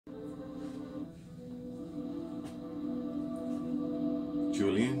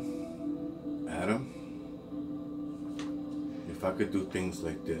Julian, Adam, if I could do things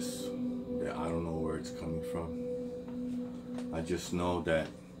like this, that I don't know where it's coming from. I just know that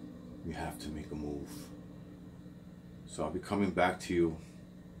we have to make a move. So I'll be coming back to you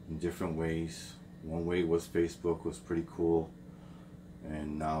in different ways. One way was Facebook, was pretty cool.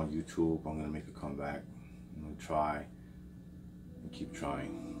 And now YouTube, I'm gonna make a comeback. I'm gonna try and keep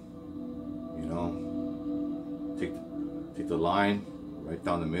trying. You know, take the line right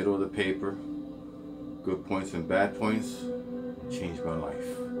down the middle of the paper, good points and bad points, changed my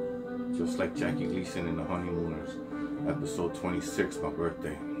life. Just like Jackie Gleason in The Honeymooners, episode 26, my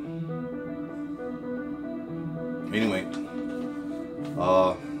birthday. Anyway,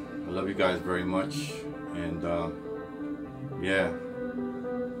 I love you guys very much, and yeah,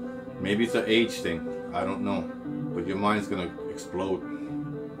 maybe it's an age thing, I don't know, but your mind's gonna explode,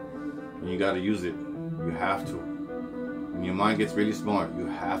 and you gotta use it. You have to. When your mind gets really smart, you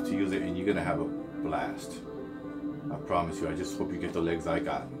have to use it, and you're gonna have a blast. I promise you. I just hope you get the legs I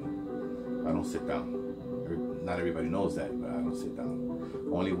got. I don't sit down. Not everybody knows that, but I don't sit down.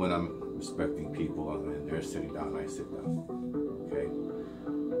 Only when I'm respecting people and they're sitting down, I sit down. Okay?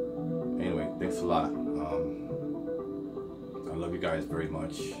 Anyway, thanks a lot. I love you guys very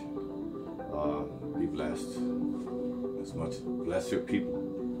much. Be blessed. As much. Bless your people.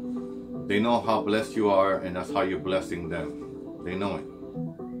 They know how blessed you are, and that's how you're blessing them. They know it.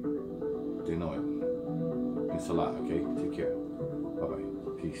 They know it. Thanks a lot, okay? Take care.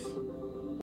 Bye-bye. Peace.